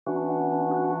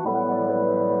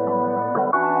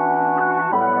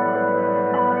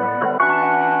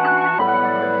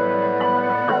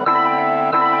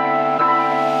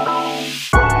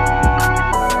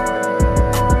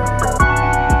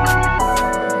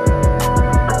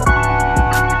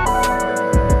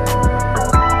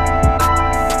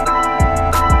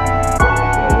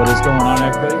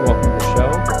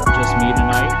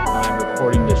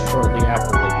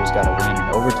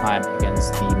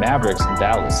Mavericks in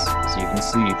Dallas. So you can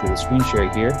see through the screen share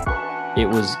here, it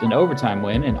was an overtime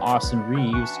win, and Austin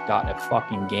Reaves got a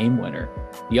fucking game winner.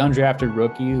 The undrafted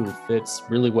rookie who fits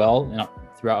really well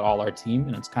throughout all our team,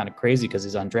 and it's kind of crazy because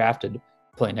he's undrafted,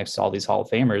 playing next to all these Hall of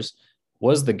Famers,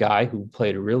 was the guy who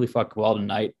played really fucking well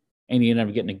tonight, and he ended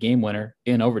up getting a game winner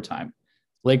in overtime.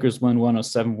 Lakers win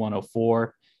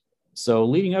 107-104. So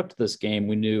leading up to this game,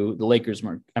 we knew the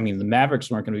Mavericks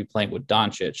weren't going to be playing with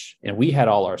Doncic, and we had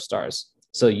all our stars.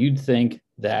 So you'd think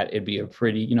that it'd be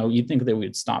you'd think that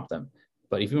we'd stop them.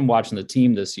 But if you've been watching the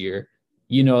team this year,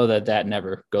 you know that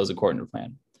never goes according to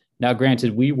plan. Now,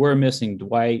 granted, we were missing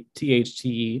Dwight,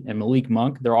 THT, and Malik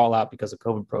Monk. They're all out because of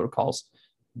COVID protocols.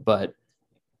 But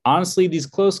honestly, these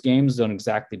close games don't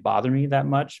exactly bother me that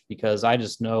much because I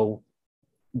just know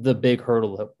the big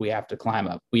hurdle that we have to climb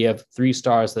up. We have 3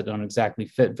 stars that don't exactly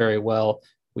fit very well.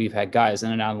 We've had guys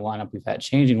in and out of the lineup. We've had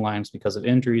changing lines because of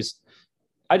injuries.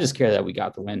 I just care that we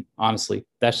got the win. Honestly,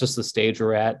 that's just the stage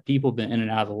we're at. People have been in and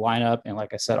out of the lineup. And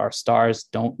like I said, our stars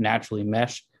don't naturally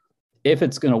mesh. If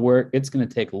it's going to work, it's going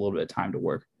to take a little bit of time to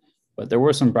work. But there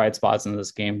were some bright spots in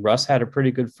this game. Russ had a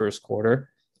pretty good first quarter.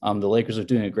 The Lakers are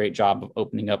doing a great job of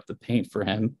opening up the paint for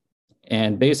him.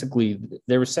 And basically,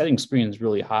 they were setting screens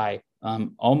really high.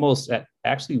 Almost at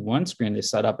actually one screen they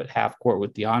set up at half court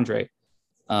with DeAndre.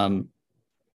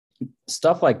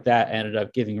 Stuff like that ended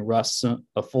up giving Russ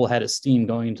a full head of steam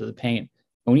going into the paint.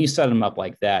 And when you set him up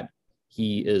like that,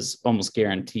 he is almost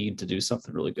guaranteed to do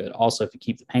something really good. Also, if you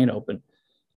keep the paint open.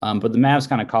 But the Mavs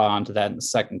kind of caught on to that in the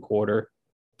second quarter.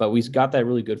 But we got that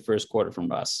really good first quarter from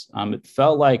Russ. It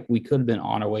felt like we could have been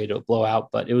on our way to a blowout,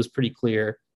 but it was pretty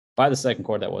clear by the second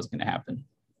quarter that wasn't going to happen.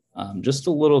 Just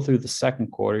a little through the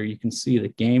second quarter, you can see the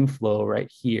game flow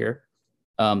right here.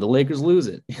 The Lakers lose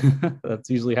it. That's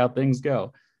usually how things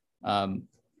go.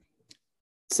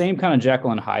 Same kind of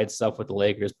Jekyll and Hyde stuff with the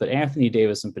Lakers, but Anthony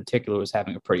Davis in particular was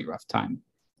having a pretty rough time.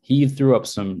 He threw up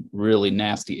some really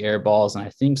nasty air balls, and I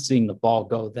think seeing the ball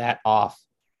go that off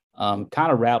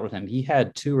kind of rattled him. He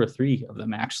had 2 or 3 of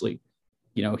them actually.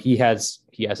 You know, he has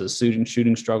his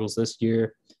shooting struggles this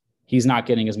year. He's not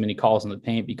getting as many calls in the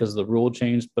paint because of the rule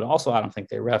change, but also I don't think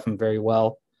they ref him very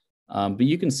well. But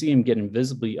you can see him getting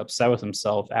visibly upset with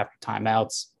himself after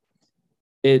timeouts.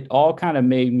 It all kind of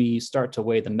made me start to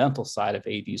weigh the mental side of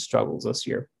AD's struggles this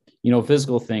year. You know,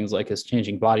 physical things like his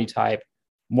changing body type,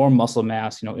 more muscle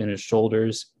mass, in his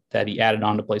shoulders that he added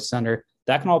on to play center.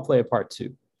 That can all play a part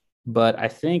too. But I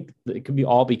think that it could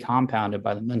all be compounded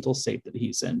by the mental state that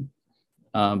he's in.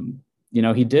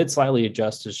 He did slightly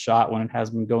adjust his shot when it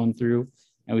has been going through.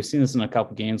 And we've seen this in a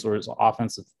couple games where his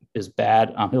offense is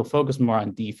bad. He'll focus more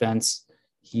on defense.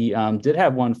 He did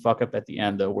have one fuck up at the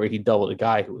end, though, where he doubled a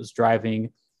guy who was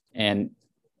driving. And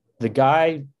the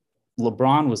guy,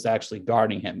 LeBron, was actually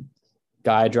guarding him.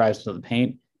 Guy drives to the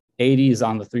paint. AD is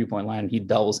on the 3-point line. He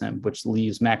doubles him, which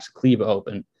leaves Max Kleber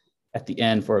open at the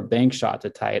end for a bank shot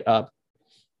to tie it up.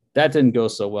 That didn't go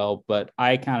so well, but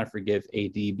I kind of forgive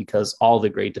AD because all the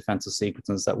great defensive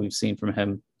sequences that we've seen from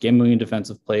him, game-winning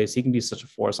defensive plays, he can be such a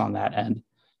force on that end.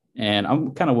 And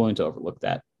I'm kind of willing to overlook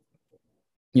that.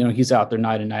 He's out there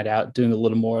night in, night out doing a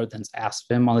little more than's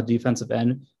asked of him on the defensive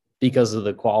end because of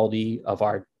the quality of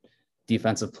our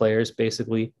defensive players,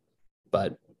 basically.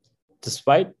 But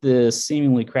despite the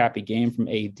seemingly crappy game from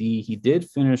AD, he did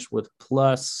finish with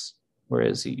plus, where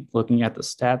is he? Looking at the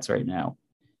stats right now.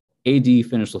 AD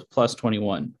finished with plus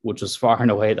 21, which is far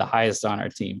and away the highest on our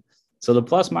team. So the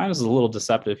plus minus is a little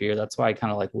deceptive here. That's why I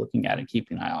kind of like looking at it and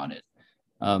keeping an eye on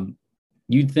it.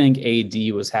 You'd think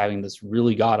AD was having this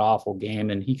really god-awful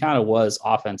game, and he kind of was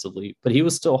offensively, but he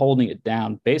was still holding it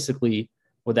down. Basically,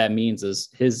 what that means is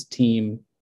his team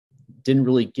didn't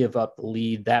really give up the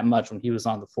lead that much when he was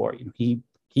on the floor.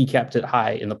 He kept it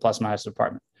high in the plus-minus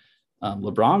department.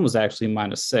 LeBron was actually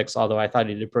 -6, although I thought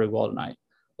he did pretty well tonight.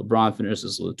 LeBron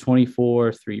finishes with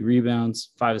 24, 3 rebounds,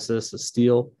 5 assists, a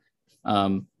steal.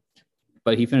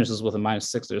 But he finishes with a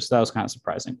 -6 there, so that was kind of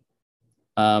surprising.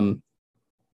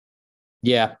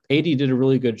 AD did a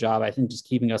really good job, I think, just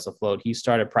keeping us afloat. He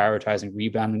started prioritizing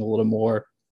rebounding a little more.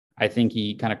 I think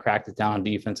he kind of cracked it down on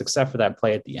defense, except for that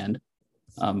play at the end.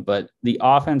 But the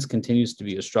offense continues to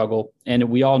be a struggle. And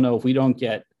we all know if we don't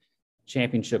get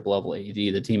championship level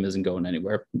AD, the team isn't going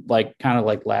anywhere. Kind of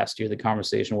like last year, the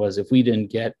conversation was if we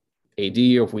didn't get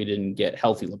AD or if we didn't get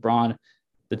healthy LeBron,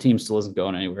 the team still isn't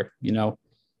going anywhere,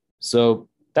 So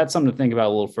that's something to think about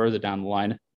a little further down the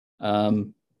line.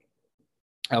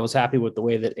 I was happy with the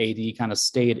way that AD kind of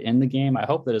stayed in the game. I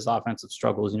hope that his offensive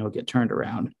struggles, get turned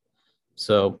around.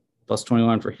 So plus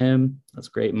 21 for him. That's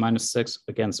great. -6,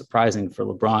 again, surprising for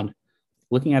LeBron.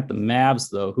 Looking at the Mavs,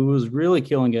 though, who was really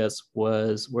killing us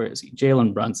was, where is he?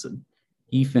 Jalen Brunson.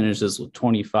 He finishes with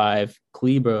 25.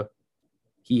 Kleber,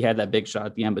 he had that big shot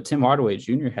at the end, but Tim Hardaway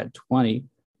Jr. had 20.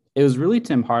 It was really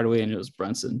Tim Hardaway and it was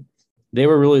Brunson. They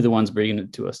were really the ones bringing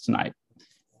it to us tonight.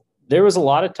 There was a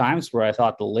lot of times where I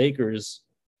thought the Lakers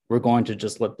were going to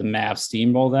just let the Mavs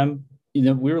steamroll them.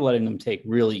 We were letting them take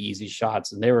really easy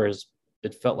shots, and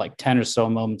it felt like 10 or so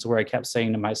moments where I kept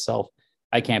saying to myself,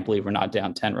 I can't believe we're not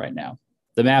down 10 right now.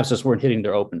 The Mavs just weren't hitting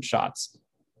their open shots.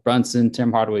 Brunson,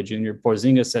 Tim Hardaway Jr.,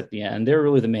 Porzingis at the end, they're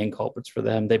really the main culprits for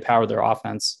them. They power their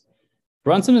offense.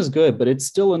 Brunson is good, but it's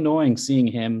still annoying seeing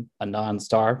him, a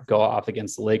non-star, go off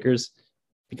against the Lakers,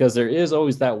 because there is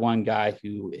always that one guy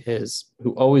who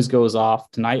always goes off.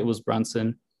 Tonight it was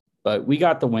Brunson, but we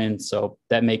got the win, so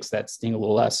that makes that sting a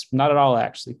little less. Not at all,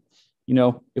 actually.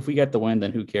 If we get the win,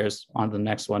 then who cares? On to the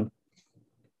next one.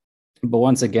 But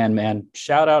once again, man,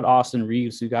 shout out Austin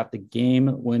Reaves, who got the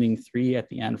game-winning 3 at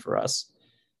the end for us.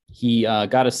 He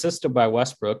got assisted by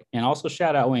Westbrook, and also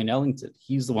shout out Wayne Ellington.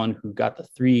 He's the one who got the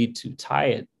 3 to tie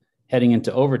it heading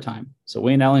into overtime. So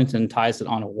Wayne Ellington ties it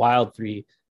on a wild 3.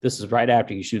 This is right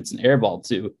after he shoots an air ball,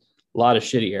 too. A lot of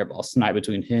shitty air balls tonight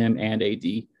between him and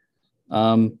AD.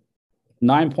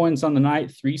 9 points on the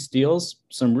night, 3 steals,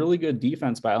 some really good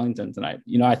defense by Ellington tonight.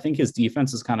 I think his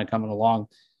defense is kind of coming along.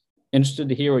 Interested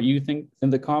to hear what you think in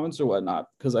the comments or whatnot,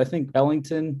 because I think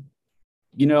Ellington,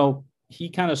 he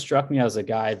kind of struck me as a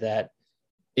guy that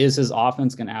is his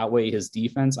offense going to outweigh his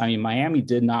defense. I mean, Miami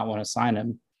did not want to sign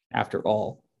him after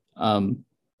all.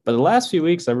 But the last few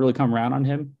weeks, I've really come around on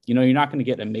him. You're not going to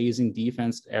get amazing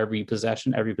defense every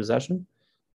possession.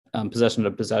 Possession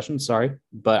to possession, sorry.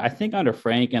 But I think under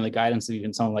Frank and the guidance of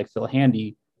even someone like Phil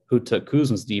Handy, who took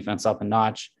Kuzma's defense up a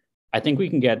notch, I think we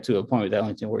can get to a point with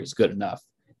Ellington where he's good enough.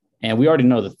 And we already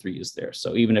know the 3 is there.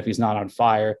 So even if he's not on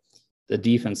fire, the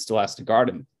defense still has to guard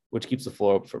him, which keeps the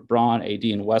floor open for Braun, AD,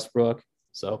 and Westbrook.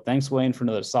 So thanks, Wayne, for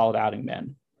another solid outing,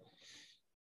 man.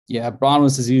 Yeah, Braun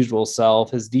was his usual self.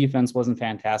 His defense wasn't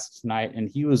fantastic tonight, and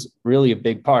he was really a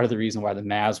big part of the reason why the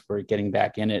Mavs were getting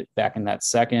back in that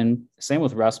second. Same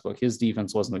with Westbrook. His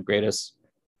defense wasn't the greatest.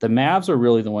 The Mavs are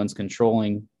really the ones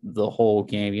controlling the whole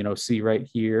game. See right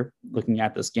here, looking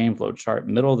at this game flow chart,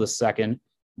 middle of the second,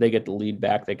 they get the lead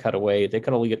back. They cut away. They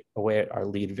cut away at our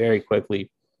lead very quickly.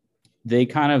 They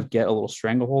kind of get a little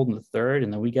stranglehold in the third,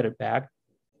 and then we get it back.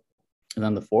 And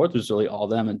then the fourth was really all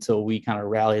them until we kind of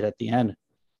rallied at the end.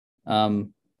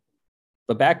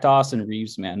 But back to Austin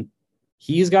Reaves, man.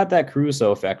 He's got that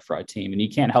Caruso effect for our team, and you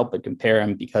can't help but compare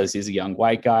him because he's a young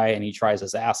white guy and he tries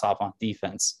his ass off on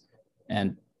defense.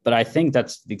 But I think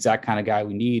that's the exact kind of guy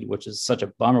we need, which is such a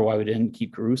bummer why we didn't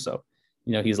keep Caruso.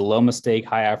 He's a low mistake,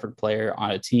 high effort player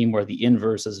on a team where the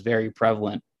inverse is very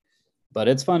prevalent. But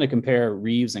it's fun to compare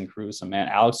Reaves and Caruso, man.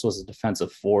 Alex was a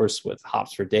defensive force with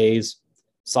hops for days.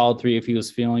 Solid 3 if he was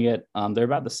feeling it. They're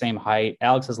about the same height.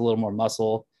 Alex has a little more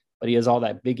muscle, but he has all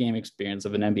that big game experience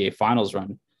of an NBA Finals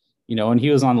run. When he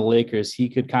was on the Lakers, he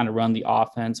could kind of run the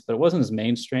offense, but it wasn't his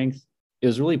main strength. It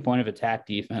was really point of attack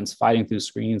defense, fighting through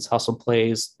screens, hustle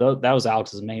plays. That was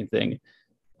Alex's main thing.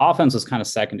 Offense was kind of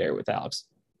secondary with Alex.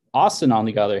 Austin, on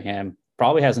the other hand,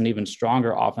 probably has an even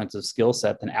stronger offensive skill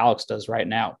set than Alex does right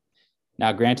now.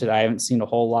 Now, granted, I haven't seen a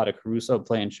whole lot of Caruso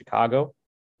play in Chicago,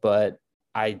 but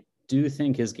I do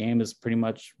think his game is pretty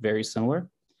much very similar.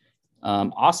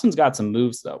 Austin's got some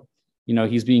moves, though.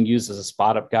 He's being used as a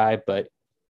spot-up guy, but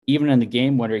even in the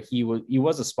game winner, he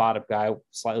was a spot-up guy,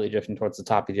 slightly drifting towards the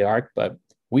top of the arc, but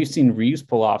we've seen Reaves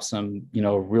pull off some,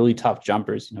 really tough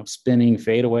jumpers, spinning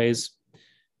fadeaways.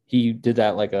 He did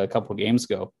that like a couple of games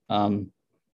ago.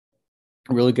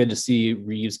 Really good to see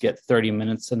Reaves get 30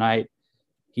 minutes tonight.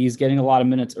 He's getting a lot of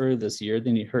minutes early this year.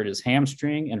 Then he hurt his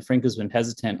hamstring, and Frank has been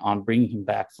hesitant on bringing him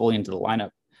back fully into the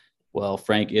lineup. Well,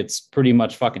 Frank, it's pretty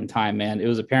much fucking time, man. It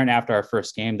was apparent after our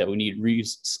first game that we need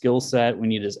Reaves' skill set. We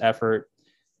need his effort.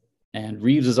 And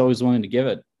Reaves is always willing to give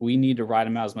it. We need to ride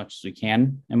him out as much as we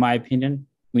can, in my opinion.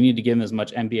 We need to give him as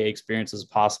much NBA experience as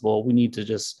possible. We need to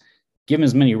just give him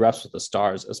as many reps with the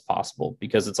stars as possible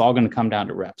because it's all going to come down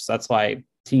to reps. That's why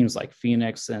teams like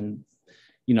Phoenix and,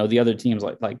 the other teams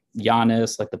like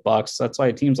Giannis, like the Bucks, that's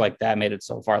why teams like that made it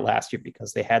so far last year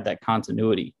because they had that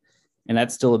continuity. And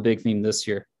that's still a big theme this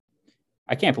year.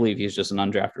 I can't believe he's just an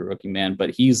undrafted rookie, man, but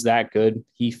he's that good.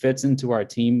 He fits into our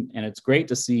team, and it's great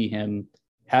to see him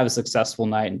have a successful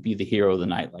night and be the hero of the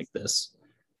night like this.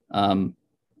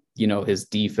 His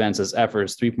defense, his effort,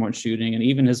 his three-point shooting, and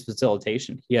even his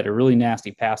facilitation. He had a really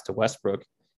nasty pass to Westbrook.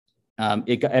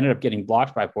 Ended up getting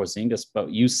blocked by Porzingis,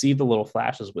 but you see the little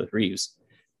flashes with Reaves.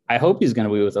 I hope he's going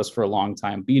to be with us for a long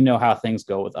time, but you know how things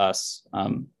go with us.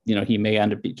 He may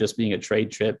end up just being a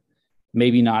trade chip,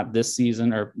 maybe not this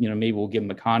season, or, maybe we'll give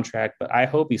him a contract, but I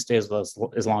hope he stays with us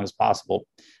as long as possible.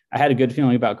 I had a good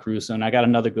feeling about Caruso, and I got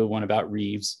another good one about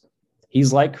Reeves.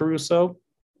 He's like Caruso.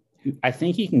 I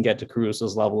think he can get to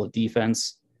Caruso's level of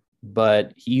defense,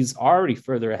 but he's already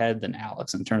further ahead than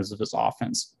Alex in terms of his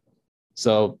offense.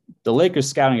 So the Lakers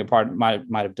scouting department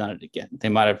might have done it again. They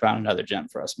might have found another gem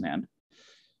for us, man.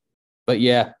 But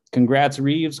yeah, congrats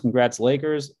Reeves, congrats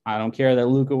Lakers. I don't care that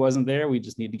Luka wasn't there. We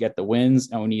just need to get the wins,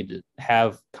 and we need to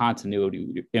have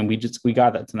continuity. And we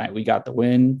got that tonight. We got the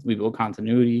win. We built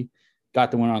continuity, got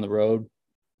the win on the road.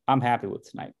 I'm happy with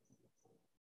tonight.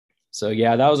 So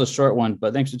yeah, that was a short one,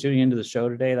 but thanks for tuning into the show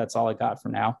today. That's all I got for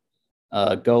now.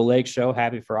 Go Lake Show.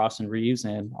 Happy for Austin Reeves,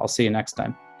 and I'll see you next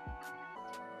time.